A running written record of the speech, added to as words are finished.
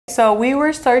So we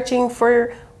were searching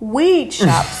for weed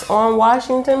shops on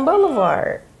Washington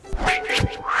Boulevard.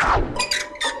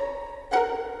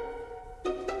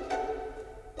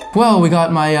 Well, we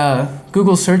got my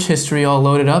Google search history all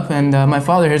loaded up, and my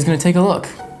father here is going to take a look.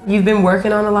 You've been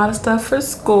working on a lot of stuff for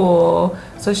school,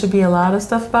 so it should be a lot of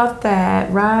stuff about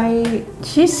that, right?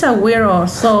 She's a weirdo,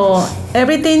 so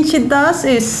everything she does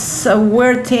is a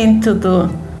weird thing to do.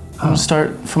 I'm going to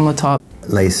start from the top.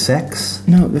 Lasix?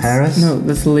 No, that's, Paris? No,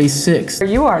 that's Lasix.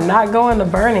 You are not going to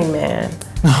Burning Man.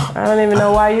 I don't even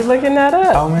know why you're looking that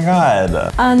up. Oh my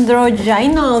god.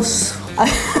 Androgynous.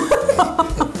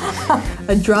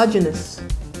 Androgynous.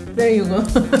 There you go.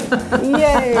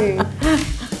 Yay.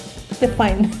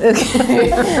 Define.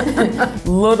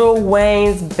 Lil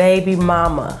Wayne's baby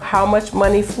mama. How much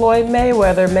money Floyd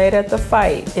Mayweather made at the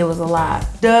fight? It was a lot.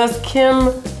 Does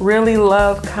Kim really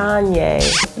love Kanye?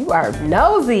 You are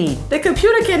nosy. The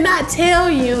computer cannot tell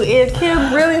you if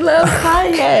Kim really loves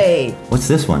Kanye. What's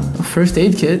this one? A first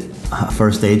aid kit.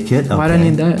 First aid kit? Okay. Why do I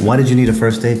need that? Why did you need a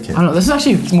first aid kit? I don't know, this is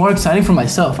actually more exciting for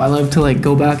myself. I love to like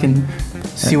go back and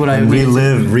see what I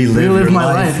relive your my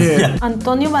life life. here. Yeah.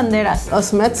 Antonio Banderas.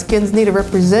 Us Mexicans need to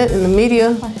represent in the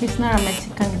media. Oh, he's not a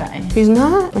Mexican guy. He's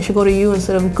not? I should go to you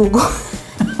instead of Google.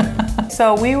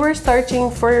 So we were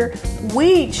searching for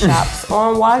weed shops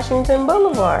on Washington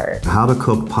Boulevard. How to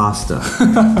cook pasta.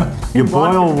 You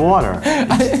boil water.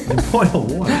 You boil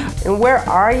water. And where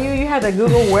are you? You had to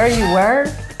Google where you were?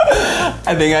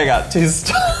 I think I got too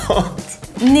stoned.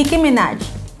 Nicki Minaj.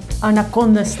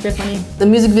 Anaconda Stephanie. The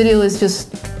music video is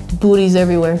just booties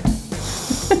everywhere.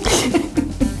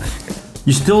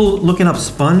 You still looking up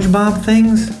SpongeBob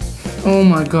things? Oh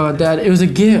my god, Dad, it was a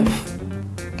gift.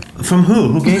 From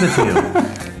who? Who gave it to you?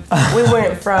 We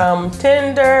went from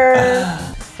Tinder,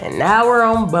 and now we're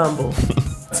on Bumble.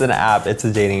 It's an app, it's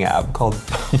a dating app called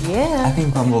Yeah. I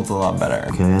think Bumble's a lot better.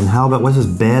 Okay, and how about, what's this,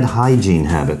 bad hygiene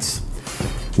habits?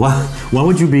 Why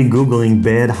would you be Googling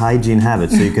bad hygiene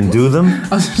habits? So you can do them?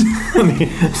 I mean,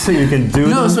 so you can do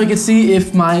them? No, so I could see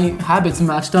if my habits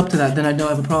matched up to that, then I'd know I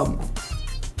have a problem.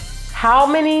 How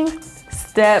many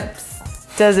steps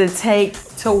does it take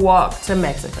to walk to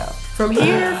Mexico? From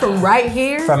here, from right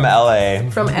here? From LA.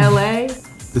 From LA?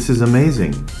 This is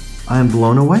amazing. I am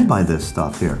blown away by this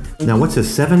stuff here. Now, what's the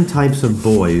 7 types of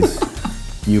boys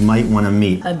you might want to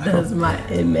meet? Does my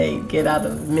inmate get out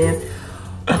of men?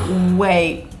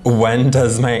 Wait. When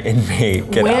does my inmate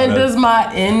get out When of... does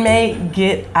my inmate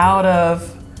get out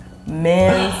of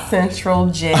men's central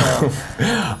jail?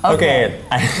 Okay.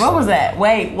 What was that?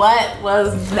 Wait, what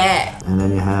was that? And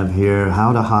then you have here,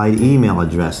 how to hide email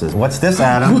addresses. What's this,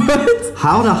 Adam? What?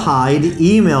 How to hide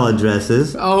email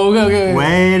addresses. Oh, okay.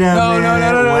 Wait a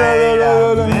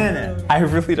minute. I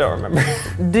really don't remember.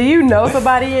 Do you know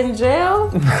somebody in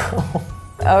jail? No.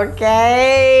 Okay.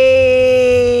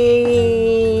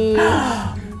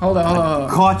 Hold on.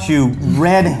 Caught you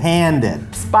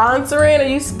red-handed. Sponsoring? Are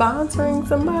you sponsoring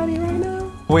somebody right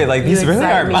now? Wait, like these really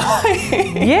aren't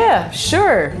mine? Yeah,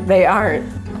 sure. They aren't.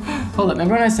 Hold up,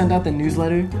 remember when I sent out the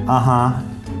newsletter? Uh-huh.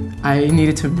 I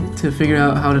needed to figure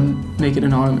out how to make it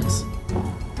anonymous.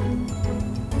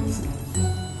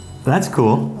 That's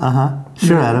cool. Uh-huh.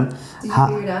 Sure, Adam. Did you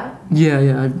figure it out?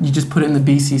 Yeah, you just put it in the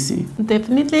BCC.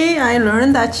 Definitely, I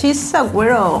learned that she's a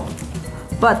weirdo.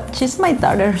 But she's my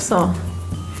daughter, so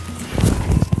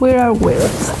we are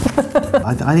weirdos.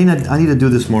 I need to do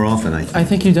this more often, I think. I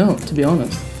think you don't, to be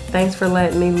honest. Thanks for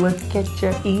letting me look at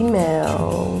your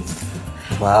emails.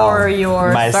 Wow. Or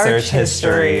your my search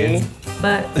history.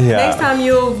 But next time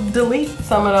you'll delete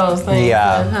some of those things.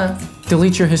 Yeah.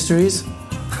 Delete your histories.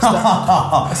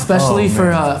 Especially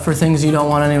for things you don't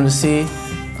want anyone to see.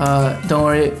 Don't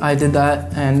worry, I did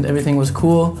that and everything was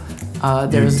cool. You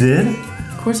did?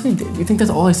 Of course I did. You think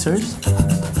that's all I searched?